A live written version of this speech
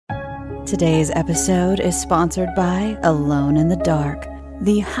Today's episode is sponsored by Alone in the Dark,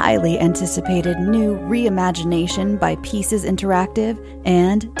 the highly anticipated new reimagination by Pieces Interactive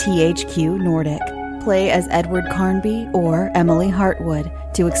and THQ Nordic. Play as Edward Carnby or Emily Hartwood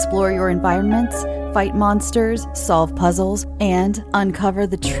to explore your environments, fight monsters, solve puzzles, and uncover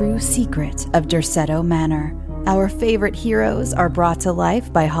the true secret of Derceto Manor. Our favorite heroes are brought to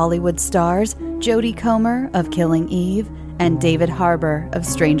life by Hollywood stars Jodie Comer of Killing Eve and David Harbour of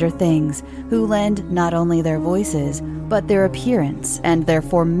Stranger Things, who lend not only their voices, but their appearance and their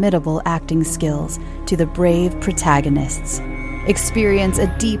formidable acting skills to the brave protagonists. Experience a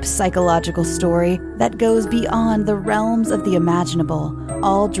deep psychological story that goes beyond the realms of the imaginable,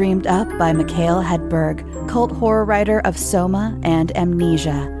 all dreamed up by Mikhail Hedberg, cult horror writer of Soma and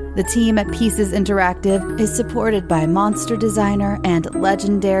Amnesia. The team at Pieces Interactive is supported by monster designer and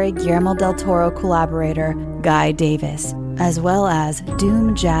legendary Guillermo del Toro collaborator Guy Davis, as well as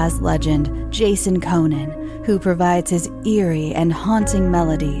Doom jazz legend Jason Conan, who provides his eerie and haunting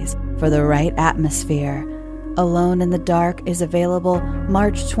melodies for the right atmosphere. Alone in the Dark is available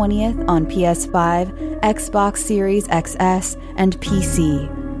March 20th on PS5, Xbox Series XS, and PC.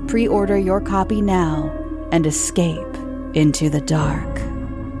 Pre-order your copy now and escape into the dark.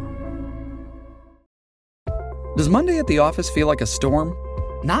 Does Monday at the office feel like a storm?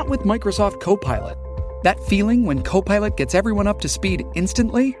 Not with Microsoft Copilot. That feeling when Copilot gets everyone up to speed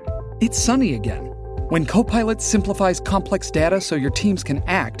instantly? It's sunny again. When Copilot simplifies complex data so your teams can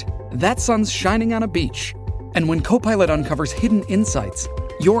act, that sun's shining on a beach. And when Copilot uncovers hidden insights,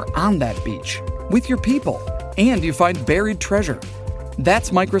 you're on that beach with your people, and you find buried treasure.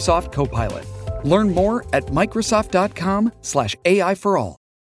 That's Microsoft Copilot. Learn more at Microsoft.com/AI for all.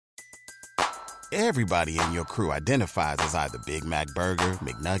 Everybody in your crew identifies as either Big Mac Burger,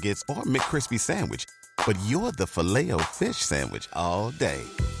 McNuggets, or McCrispy Sandwich. But you're the Filet-O-Fish Sandwich all day.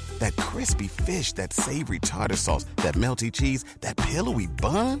 That crispy fish, that savory tartar sauce, that melty cheese, that pillowy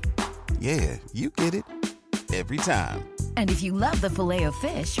bun. Yeah, you get it. Every time. And if you love the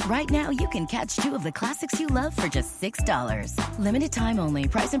Filet-O-Fish, right now you can catch two of the classics you love for just $6. Limited time only.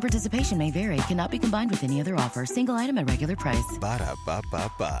 Price and participation may vary. Cannot be combined with any other offer. Single item at regular price.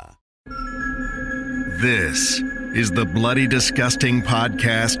 Ba-da-ba-ba-ba. This is the Bloody Disgusting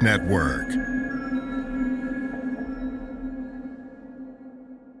Podcast Network.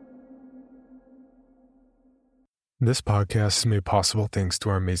 This podcast is made possible thanks to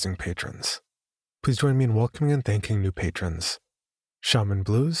our amazing patrons. Please join me in welcoming and thanking new patrons: Shaman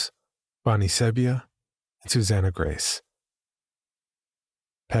Blues, Bonnie Sebia, and Susanna Grace,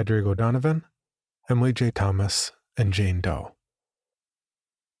 Padrigo Donovan, Emily J. Thomas, and Jane Doe.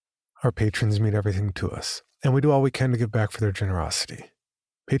 Our patrons mean everything to us, and we do all we can to give back for their generosity.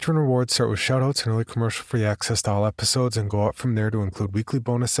 Patron rewards start with shoutouts and early commercial-free access to all episodes and go up from there to include weekly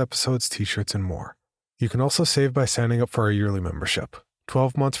bonus episodes, t-shirts, and more. You can also save by signing up for our yearly membership,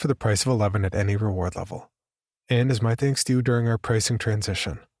 12 months for the price of 11 at any reward level. And as my thanks to you during our pricing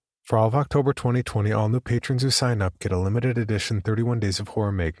transition, for all of October 2020, all new patrons who sign up get a limited edition 31 Days of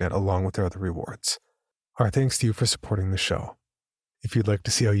Horror magnet along with their other rewards. Our thanks to you for supporting the show. If you'd like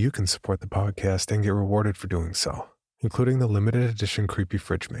to see how you can support the podcast and get rewarded for doing so, including the limited edition Creepy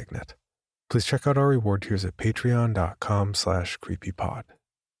Fridge magnet, please check out our reward tiers at patreon.com/creepypod.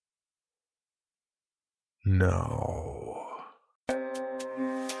 No.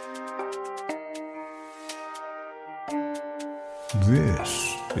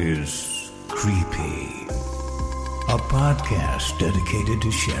 This is Creepy, a podcast dedicated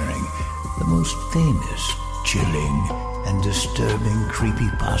to sharing the most famous, chilling, and disturbing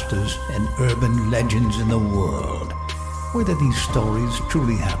creepypastas and urban legends in the world. Whether these stories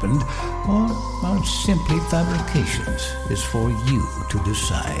truly happened or are simply fabrications is for you to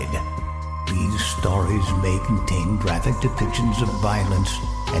decide. These stories may contain graphic depictions of violence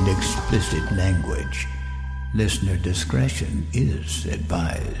and explicit language. Listener discretion is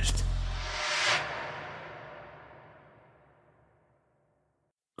advised.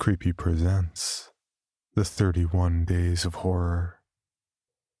 Creepy presents The 31 Days of Horror.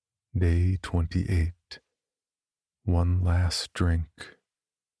 Day 28. One Last Drink.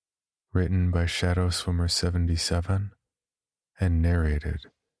 Written by Shadow Swimmer 77 and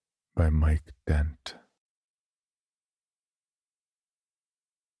narrated by Mike Dent.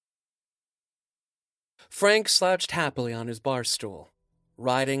 Frank slouched happily on his bar stool,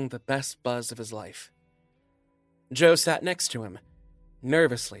 riding the best buzz of his life. Joe sat next to him,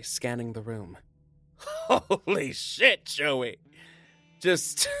 nervously scanning the room. Holy shit, Joey!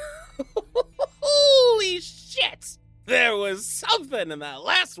 Just... Holy shit! There was something in that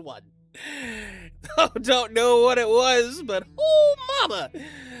last one. Oh, don't know what it was, but oh, mama!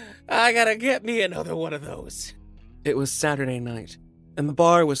 I gotta get me another one of those. It was Saturday night, and the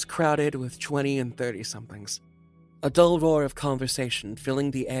bar was crowded with 20 and 30-somethings. A dull roar of conversation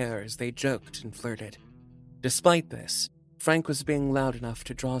filling the air as they joked and flirted. Despite this, Frank was being loud enough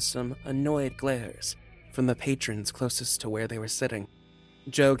to draw some annoyed glares from the patrons closest to where they were sitting.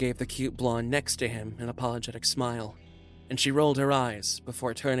 Jo gave the cute blonde next to him an apologetic smile, and she rolled her eyes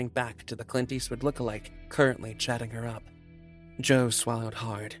before turning back to the Clint Eastwood lookalike currently chatting her up. Jo swallowed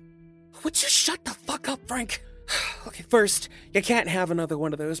hard. Would you shut the fuck up, Frank? Okay, first, you can't have another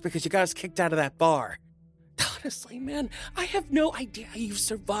one of those because you got us kicked out of that bar. Honestly, man, I have no idea you've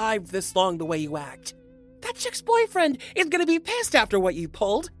survived this long the way you act. That chick's boyfriend is gonna be pissed after what you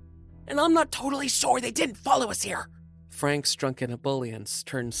pulled. And I'm not totally sure they didn't follow us here. Frank's drunken ebullience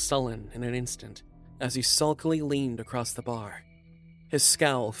turned sullen in an instant as he sulkily leaned across the bar, his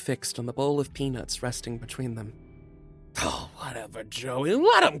scowl fixed on the bowl of peanuts resting between them. Oh, whatever, Joey,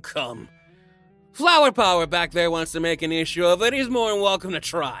 let him come. Flower Power back there wants to make an issue of it. He's more than welcome to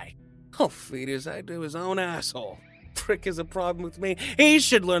try. He'll feed his head to his own asshole. Prick is a problem with me. He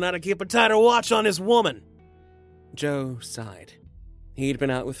should learn how to keep a tighter watch on his woman. Jo sighed. He'd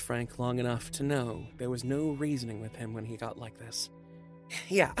been out with Frank long enough to know there was no reasoning with him when he got like this.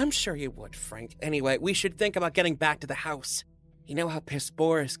 Yeah, I'm sure you would, Frank. Anyway, we should think about getting back to the house. You know how pissed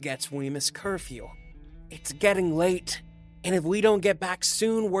Boris gets when we miss curfew. It's getting late, and if we don't get back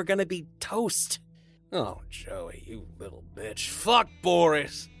soon, we're gonna be toast. Oh, Joey, you little bitch. Fuck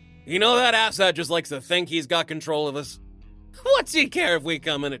Boris. You know that asshat just likes to think he's got control of us. What's he care if we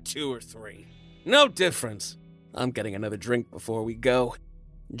come in at 2 or 3? No difference. I'm getting another drink before we go.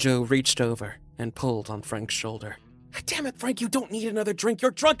 Jo reached over and pulled on Frank's shoulder. Damn it, Frank, you don't need another drink.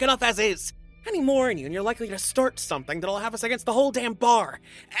 You're drunk enough as is. Any more in you, and you're likely to start something that'll have us against the whole damn bar.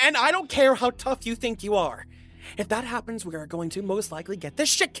 And I don't care how tough you think you are. If that happens, we are going to most likely get the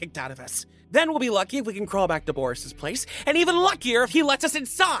shit kicked out of us. Then we'll be lucky if we can crawl back to Boris's place, and even luckier if he lets us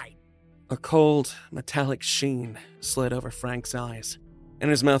inside. A cold, metallic sheen slid over Frank's eyes,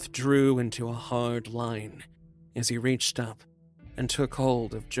 and his mouth drew into a hard line as he reached up and took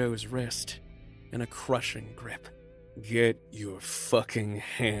hold of Joe's wrist in a crushing grip. Get your fucking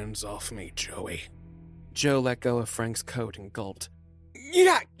hands off me, Joey. Joe let go of Frank's coat and gulped.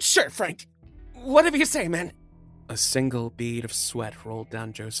 Yeah, sure, Frank. Whatever you say, man. A single bead of sweat rolled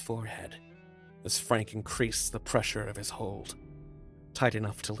down Joe's forehead as Frank increased the pressure of his hold, tight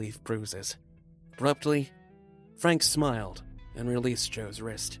enough to leave bruises. Abruptly, Frank smiled and released Joe's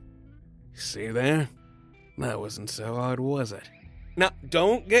wrist. See there? That wasn't so hard, was it? Now,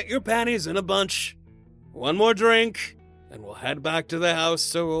 don't get your panties in a bunch. One more drink, and we'll head back to the house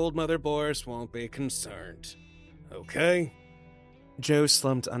so old Mother Boris won't be concerned. Okay? Joe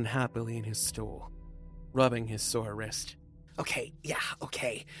slumped unhappily in his stool, rubbing his sore wrist. Okay.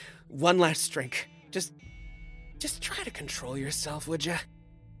 One last drink. Just try to control yourself, would ya?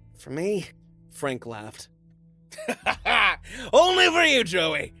 For me? Frank laughed. Only for you,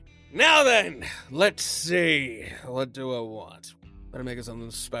 Joey. Now then, let's see. What do I want? Better make it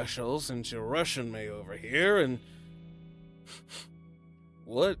something special since you're rushing me over here, and...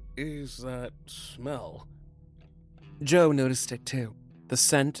 What is that smell? Joe noticed it too. The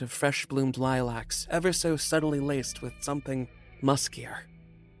scent of fresh-bloomed lilacs, ever so subtly laced with something muskier.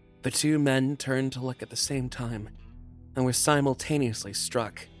 The two men turned to look at the same time, and were simultaneously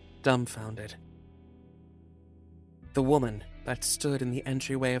struck, dumbfounded. The woman that stood in the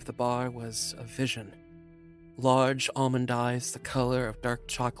entryway of the bar was a vision. Large almond eyes the color of dark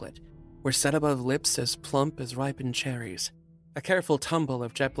chocolate were set above lips as plump as ripened cherries. A careful tumble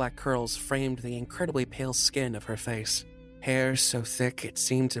of jet-black curls framed the incredibly pale skin of her face. Hair so thick it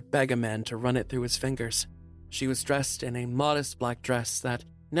seemed to beg a man to run it through his fingers. She was dressed in a modest black dress that,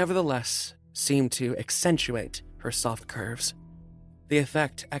 nevertheless, seemed to accentuate her soft curves. The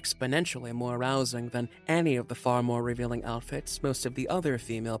effect exponentially more arousing than any of the far more revealing outfits most of the other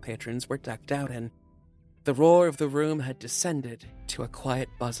female patrons were decked out in. The roar of the room had descended to a quiet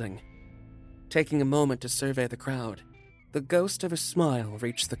buzzing. Taking a moment to survey the crowd, the ghost of a smile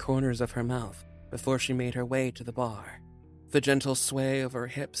reached the corners of her mouth before she made her way to the bar, the gentle sway of her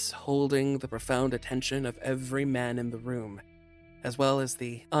hips holding the profound attention of every man in the room, as well as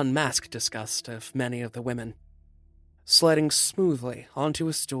the unmasked disgust of many of the women. Sliding smoothly onto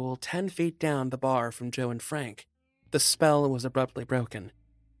a stool 10 feet down the bar from Joe and Frank, the spell was abruptly broken,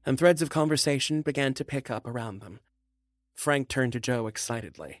 and threads of conversation began to pick up around them. Frank turned to Joe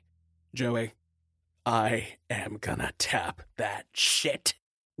excitedly. Joey, I am gonna tap that shit.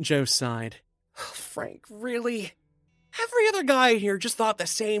 Joe sighed. Frank, really? Every other guy here just thought the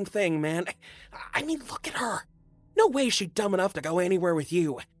same thing, man. I mean, look at her. No way she's dumb enough to go anywhere with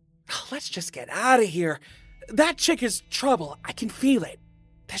you. Let's just get out of here. That chick is trouble. I can feel it.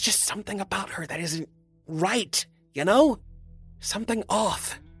 There's just something about her that isn't right, you know? Something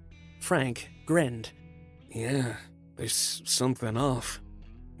off. Frank grinned. Yeah, there's something off.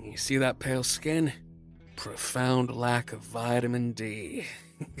 You see that pale skin? Profound lack of vitamin D.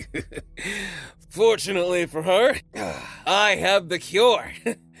 Fortunately for her, I have the cure.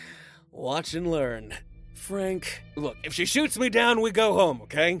 Watch and learn. Frank, look, if she shoots me down, we go home,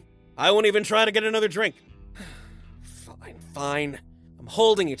 okay? I won't even try to get another drink. Fine. I'm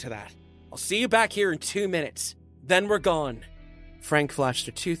holding you to that. I'll see you back here in 2 minutes. Then we're gone. Frank flashed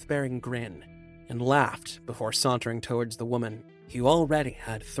a tooth-bearing grin and laughed before sauntering towards the woman, who already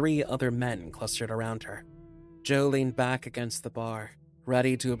had 3 other men clustered around her. Joe leaned back against the bar,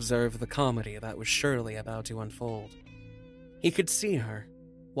 ready to observe the comedy that was surely about to unfold. He could see her,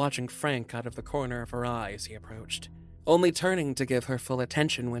 watching Frank out of the corner of her eye as he approached, only turning to give her full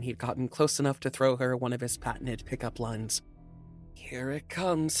attention when he'd gotten close enough to throw her one of his patented pickup lines. Here it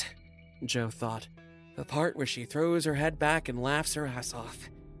comes, Joe thought. The part where she throws her head back and laughs her ass off.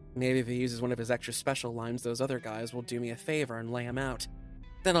 Maybe if he uses one of his extra special lines, those other guys will do me a favor and lay him out.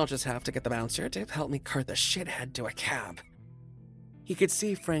 Then I'll just have to get the bouncer to help me cart the shithead to a cab. He could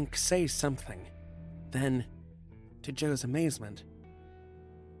see Frank say something. Then, to Joe's amazement,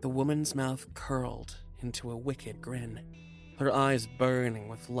 the woman's mouth curled into a wicked grin, her eyes burning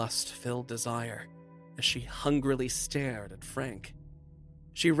with lust-filled desire as she hungrily stared at Frank.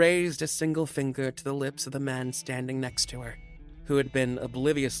 She raised a single finger to the lips of the man standing next to her, who had been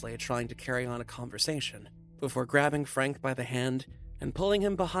obliviously trying to carry on a conversation, before grabbing Frank by the hand and pulling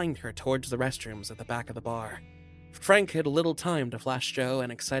him behind her towards the restrooms at the back of the bar. Frank had little time to flash Joe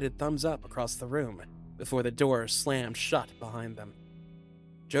an excited thumbs up across the room before the door slammed shut behind them.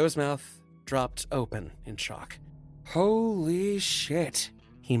 Joe's mouth dropped open in shock. Holy shit,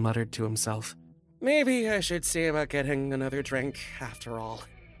 he muttered to himself. Maybe I should see about getting another drink after all.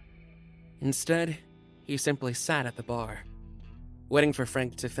 Instead, he simply sat at the bar, waiting for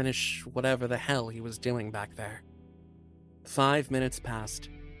Frank to finish whatever the hell he was doing back there. 5 minutes passed.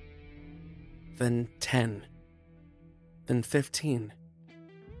 Then 10. Then 15.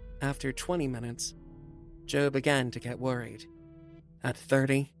 After 20 minutes, Joe began to get worried. At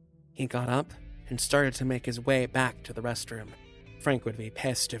 30, he got up and started to make his way back to the restroom. Frank would be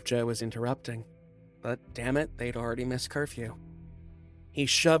pissed if Joe was interrupting, but damn it, they'd already missed curfew. He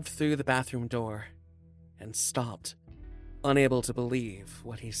shoved through the bathroom door and stopped, unable to believe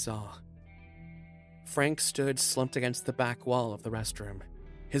what he saw. Frank stood slumped against the back wall of the restroom,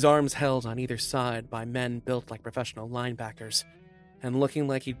 his arms held on either side by men built like professional linebackers, and looking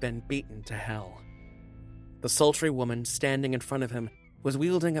like he'd been beaten to hell. The sultry woman standing in front of him was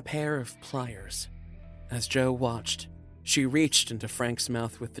wielding a pair of pliers. As Joe watched, she reached into Frank's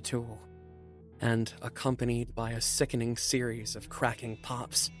mouth with the tool, and, accompanied by a sickening series of cracking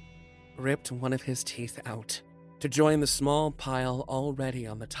pops, ripped one of his teeth out to join the small pile already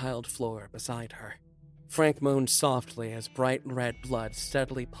on the tiled floor beside her. Frank moaned softly as bright red blood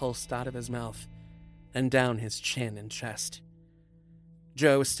steadily pulsed out of his mouth and down his chin and chest.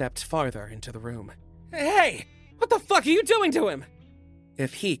 Joe stepped farther into the room. Hey! What the fuck are you doing to him?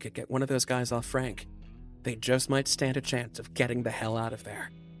 If he could get one of those guys off Frank, they just might stand a chance of getting the hell out of there.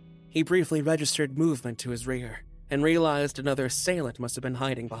 He briefly registered movement to his rear and realized another assailant must have been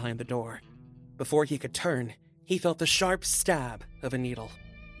hiding behind the door. Before he could turn, he felt the sharp stab of a needle.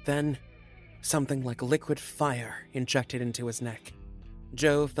 Then, something like liquid fire injected into his neck.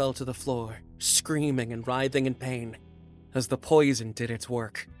 Joe fell to the floor, screaming and writhing in pain, as the poison did its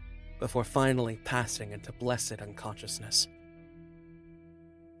work, before finally passing into blessed unconsciousness.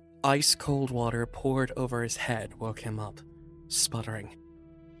 Ice-cold water poured over his head woke him up, sputtering.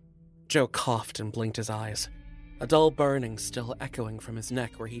 Joe coughed and blinked his eyes, a dull burning still echoing from his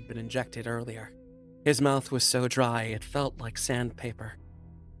neck where he'd been injected earlier. His mouth was so dry it felt like sandpaper.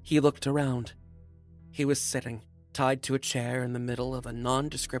 He looked around. He was sitting, tied to a chair in the middle of a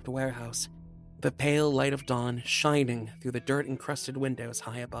nondescript warehouse, the pale light of dawn shining through the dirt-encrusted windows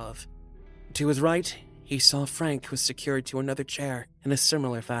high above. To his right, he saw Frank was secured to another chair in a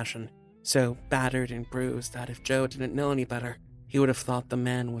similar fashion, so battered and bruised that if Joe didn't know any better, he would have thought the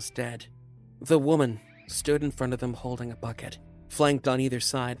man was dead. The woman stood in front of them holding a bucket, flanked on either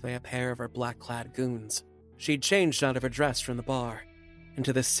side by a pair of her black-clad goons. She'd changed out of her dress from the bar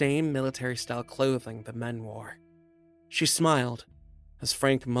into the same military-style clothing the men wore. She smiled as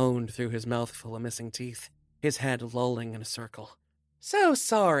Frank moaned through his mouthful of missing teeth, his head lolling in a circle. So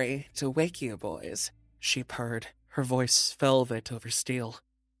sorry to wake you, boys, she purred, her voice velvet over steel.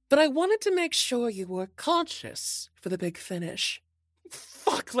 But I wanted to make sure you were conscious for the big finish.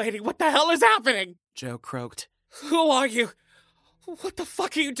 Fuck, lady, what the hell is happening? Joe croaked. Who are you? What the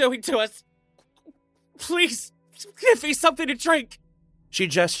fuck are you doing to us? Please, give me something to drink. She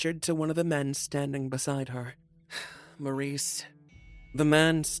gestured to one of the men standing beside her. Maurice. The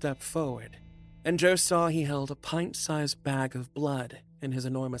man stepped forward, and Joe saw he held a pint-sized bag of blood in his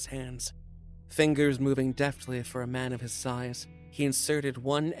enormous hands. Fingers moving deftly for a man of his size, he inserted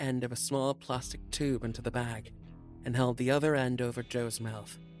one end of a small plastic tube into the bag and held the other end over Joe's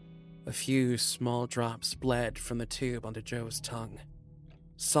mouth. A few small drops bled from the tube onto Joe's tongue.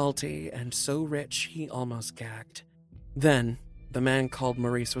 Salty and so rich he almost gagged. Then, the man called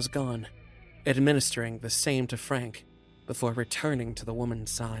Maurice was gone, administering the same to Frank before returning to the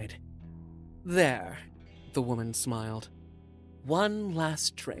woman's side. There, the woman smiled. One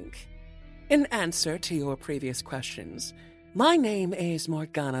last drink. In answer to your previous questions, my name is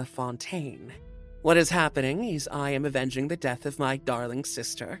Morgana Fontaine. What is happening is I am avenging the death of my darling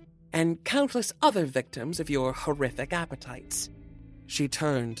sister and countless other victims of your horrific appetites. She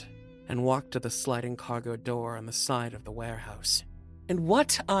turned and walked to the sliding cargo door on the side of the warehouse. And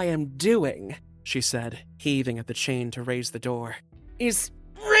what I am doing, she said, heaving at the chain to raise the door, is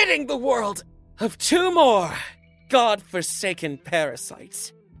ridding the world of 2 more God-forsaken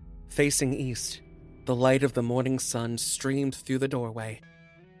parasites. Facing east, the light of the morning sun streamed through the doorway,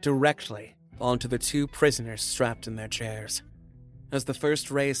 directly onto the 2 prisoners strapped in their chairs. As the first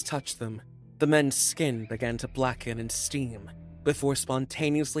rays touched them, the men's skin began to blacken and steam before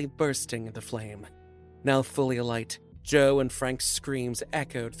spontaneously bursting into flame. Now fully alight, Joe and Frank's screams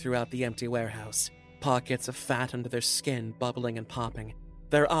echoed throughout the empty warehouse, pockets of fat under their skin bubbling and popping,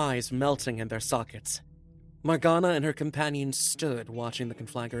 their eyes melting in their sockets. Morgana and her companions stood watching the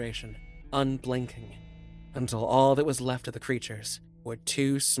conflagration, unblinking, until all that was left of the creatures were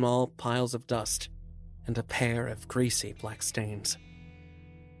 2 small piles of dust and a pair of greasy black stains.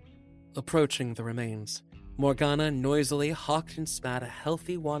 Approaching the remains, Morgana noisily hawked and spat a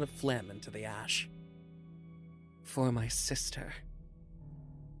healthy wad of phlegm into the ash. For my sister.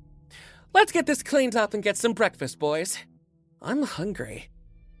 Let's get this cleaned up and get some breakfast, boys. I'm hungry.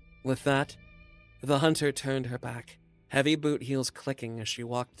 With that, the hunter turned her back, heavy boot heels clicking as she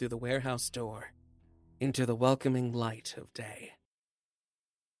walked through the warehouse door into the welcoming light of day.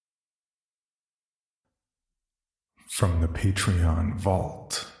 From the Patreon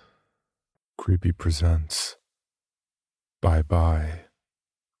vault, Creepy presents Bye Bye.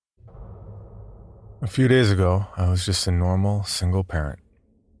 A few days ago, I was just a normal single parent.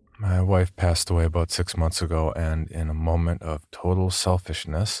 My wife passed away about 6 months ago, and in a moment of total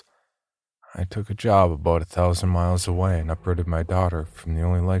selfishness, I took a job about 1,000 miles away and uprooted my daughter from the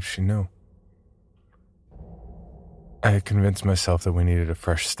only life she knew. I had convinced myself that we needed a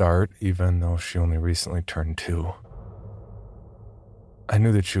fresh start, even though she only recently turned 2. I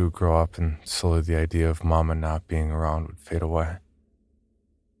knew that she would grow up, and slowly the idea of Mama not being around would fade away.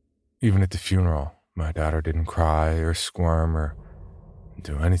 Even at the funeral, my daughter didn't cry or squirm or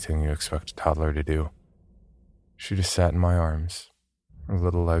do anything you expect a toddler to do. She just sat in my arms, her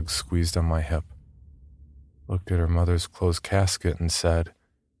little legs squeezed on my hip, looked at her mother's closed casket and said,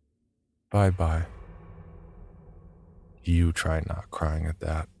 "Bye-bye." You try not crying at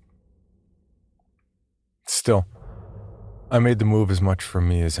that. Still, I made the move as much for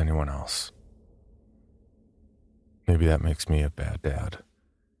me as anyone else. Maybe that makes me a bad dad.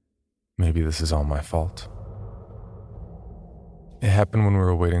 Maybe this is all my fault. It happened when we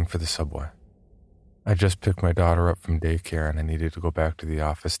were waiting for the subway. I just picked my daughter up from daycare and I needed to go back to the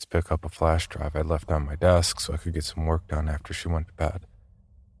office to pick up a flash drive I'd left on my desk so I could get some work done after she went to bed.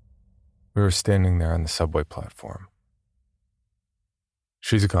 We were standing there on the subway platform.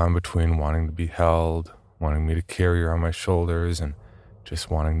 She's gone between wanting to be held, wanting me to carry her on my shoulders, and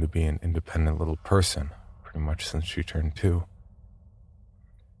just wanting to be an independent little person, pretty much since she turned 2.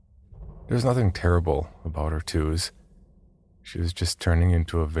 There's nothing terrible about her 2s. She was just turning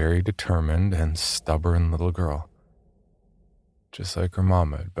into a very determined and stubborn little girl, just like her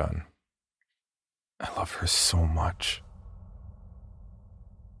mama had been. I love her so much.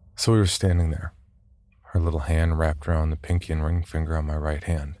 So we were standing there, her little hand wrapped around the pinky and ring finger on my right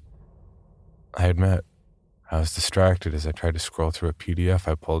hand. I admit, I was distracted as I tried to scroll through a PDF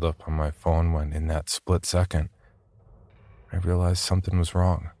I pulled up on my phone when, in that split second, I realized something was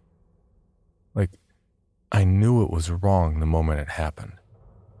wrong. I knew it was wrong the moment it happened,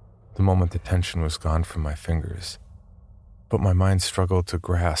 the moment the tension was gone from my fingers. But my mind struggled to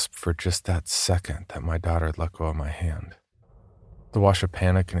grasp for just that second that my daughter had let go of my hand. The wash of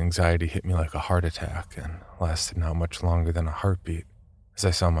panic and anxiety hit me like a heart attack and lasted not much longer than a heartbeat as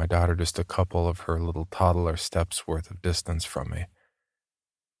I saw my daughter just a couple of her little toddler steps worth of distance from me,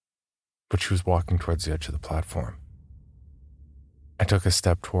 but she was walking towards the edge of the platform. I took a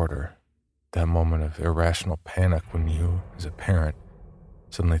step toward her, that moment of irrational panic when you, as a parent,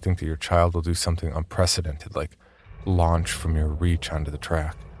 suddenly think that your child will do something unprecedented, like launch from your reach onto the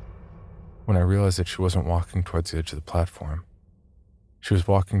track. When I realized that she wasn't walking towards the edge of the platform, she was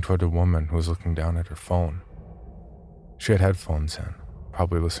walking toward a woman who was looking down at her phone. She had headphones in,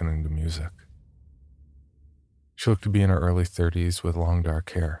 probably listening to music. She looked to be in her early 30s with long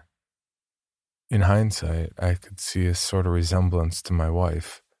dark hair. In hindsight, I could see a sort of resemblance to my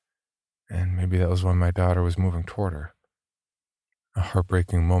wife, and maybe that was why my daughter was moving toward her. A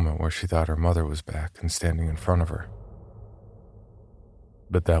heartbreaking moment where she thought her mother was back and standing in front of her.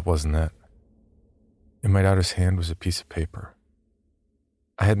 But that wasn't it. In my daughter's hand was a piece of paper.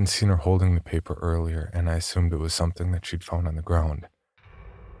 I hadn't seen her holding the paper earlier, and I assumed it was something that she'd found on the ground.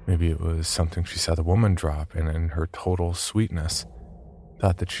 Maybe it was something she saw the woman drop, and in her total sweetness,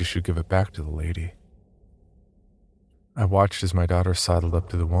 thought that she should give it back to the lady. I watched as my daughter sidled up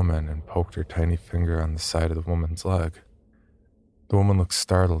to the woman and poked her tiny finger on the side of the woman's leg. The woman looked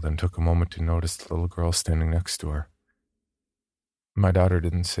startled and took a moment to notice the little girl standing next to her. My daughter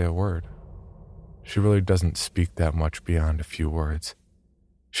didn't say a word. She really doesn't speak that much beyond a few words.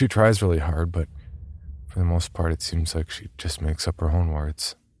 She tries really hard, but for the most part it seems like she just makes up her own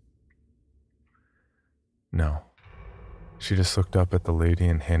words. No. She just looked up at the lady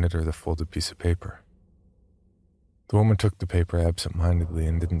and handed her the folded piece of paper. The woman took the paper absent-mindedly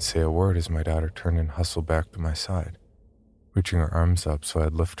and didn't say a word as my daughter turned and hustled back to my side, reaching her arms up so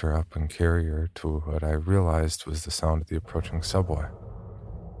I'd lift her up and carry her to what I realized was the sound of the approaching subway.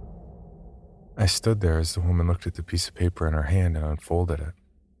 I stood there as the woman looked at the piece of paper in her hand and unfolded it.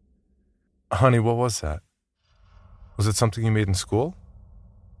 "Honey, what was that? Was it something you made in school?"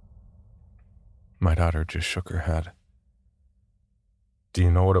 My daughter just shook her head. "Do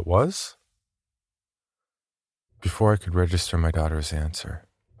you know what it was?" Before I could register my daughter's answer,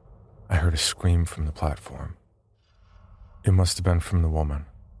 I heard a scream from the platform. It must have been from the woman,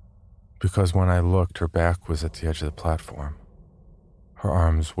 because when I looked, her back was at the edge of the platform, her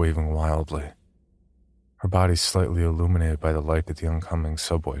arms waving wildly, her body slightly illuminated by the light of the oncoming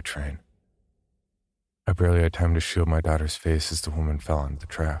subway train. I barely had time to shield my daughter's face as the woman fell onto the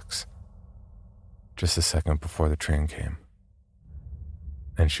tracks. Just a second before the train came,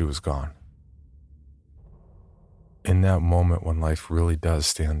 and she was gone. In that moment when life really does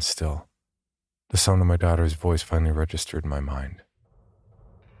stand still, the sound of my daughter's voice finally registered in my mind.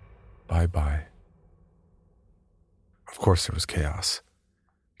 Bye-bye. Of course there was chaos.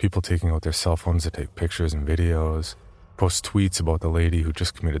 People taking out their cell phones to take pictures and videos, post tweets about the lady who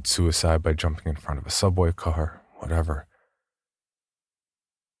just committed suicide by jumping in front of a subway car, whatever.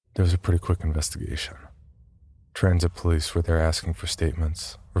 There was a pretty quick investigation. Transit police were there asking for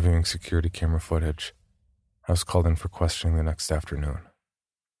statements, reviewing security camera footage. I was called in for questioning the next afternoon.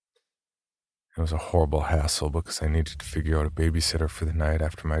 It was a horrible hassle because I needed to figure out a babysitter for the night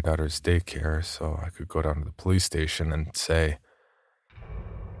after my daughter's daycare so I could go down to the police station and say,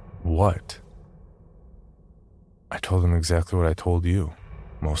 "What?" I told them exactly what I told you,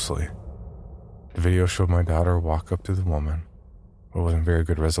 mostly. The video showed my daughter walk up to the woman. It wasn't very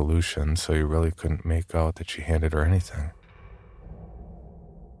good resolution, so you really couldn't make out that she handed her anything.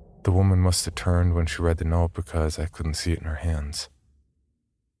 The woman must have turned when she read the note because I couldn't see it in her hands.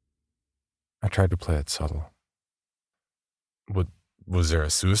 I tried to play it subtle. Was there a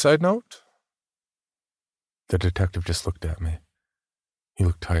suicide note? The detective just looked at me. He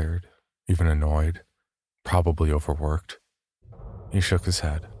looked tired, even annoyed, probably overworked. He shook his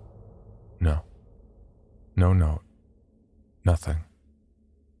head. No. No note. Nothing.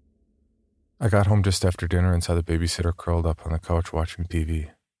 I got home just after dinner and saw the babysitter curled up on the couch watching TV,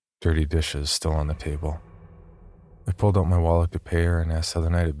 dirty dishes still on the table. I pulled out my wallet to pay her and asked how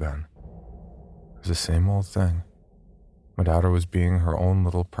the night had been. It was the same old thing. My daughter was being her own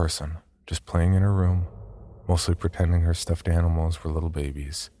little person, just playing in her room, mostly pretending her stuffed animals were little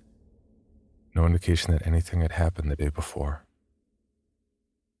babies. No indication that anything had happened the day before.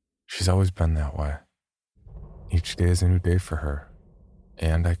 She's always been that way. Each day is a new day for her,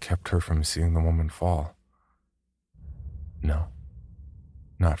 and I kept her from seeing the woman fall. No,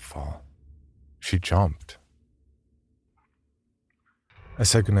 not fall. She jumped. I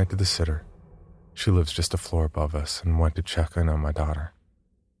said goodnight to the sitter. She lives just a floor above us and went to check in on my daughter.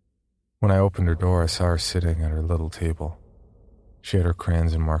 When I opened her door, I saw her sitting at her little table. She had her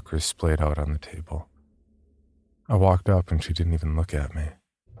crayons and markers splayed out on the table. I walked up and she didn't even look at me.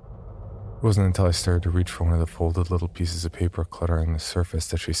 It wasn't until I started to reach for one of the folded little pieces of paper cluttering the surface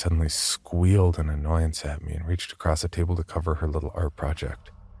that she suddenly squealed in annoyance at me and reached across the table to cover her little art project.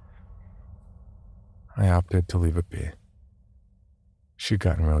 I opted to leave it be. She'd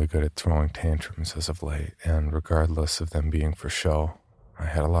gotten really good at throwing tantrums as of late, and regardless of them being for show, I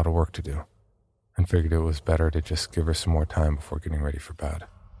had a lot of work to do, and figured it was better to just give her some more time before getting ready for bed.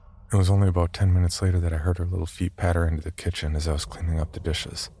 It was only about 10 minutes later that I heard her little feet patter into the kitchen as I was cleaning up the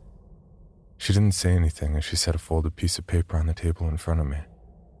dishes. She didn't say anything as she set a folded piece of paper on the table in front of me.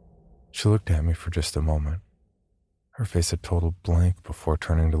 She looked at me for just a moment, her face a total blank before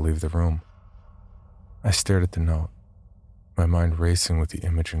turning to leave the room. I stared at the note, my mind racing with the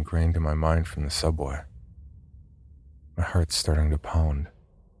image ingrained in my mind from the subway. My heart starting to pound,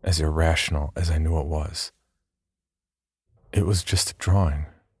 as irrational as I knew it was. It was just a drawing,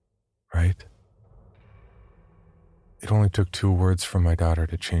 right? It only took 2 words from my daughter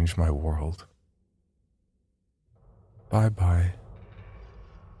to change my world. Bye-bye.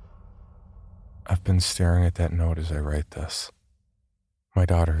 I've been staring at that note as I write this. My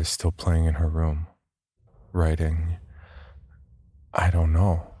daughter is still playing in her room, writing, I don't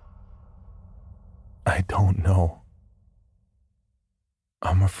know.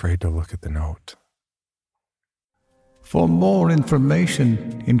 I'm afraid to look at the note. For more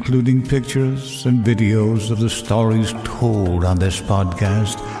information, including pictures and videos of the stories told on this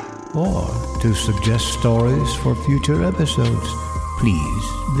podcast, or to suggest stories for future episodes, please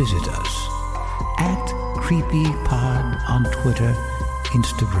visit us at CreepyPod on Twitter,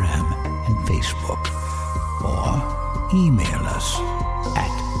 Instagram, and Facebook, or email us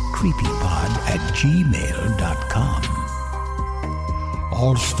at creepypod@gmail.com.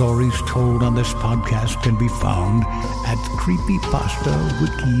 All stories told on this podcast can be found at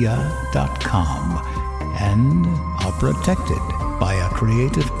creepypastawikia.com and are protected by a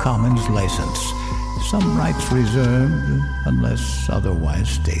Creative Commons license. Some rights reserved unless otherwise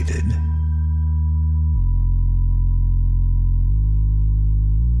stated.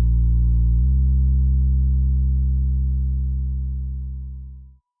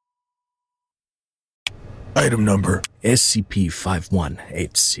 Item number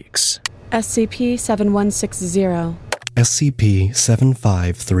SCP-5186. SCP-7160.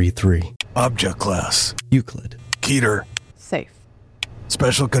 SCP-7533. Object Class Euclid. Keter. Safe.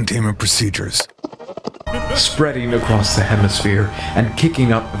 Special Containment Procedures. Spreading across the hemisphere and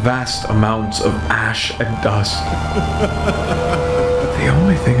kicking up vast amounts of ash and dust. The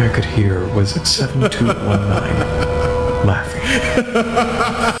only thing I could hear was 7219 laughing.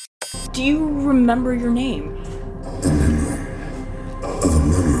 Do you remember your name?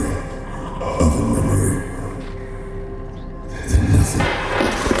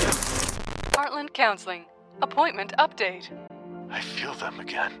 Heartland Counseling. Appointment update. I feel them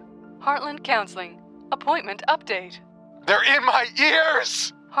again. Heartland Counseling. Appointment update. They're in my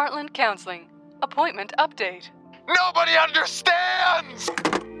ears! Heartland Counseling. Appointment update. Nobody understands!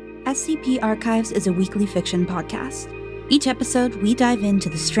 SCP Archives is a weekly fiction podcast. Each episode, we dive into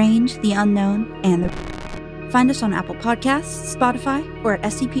the strange, the unknown, and the... Find us on Apple Podcasts, Spotify, or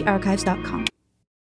at scparchives.com.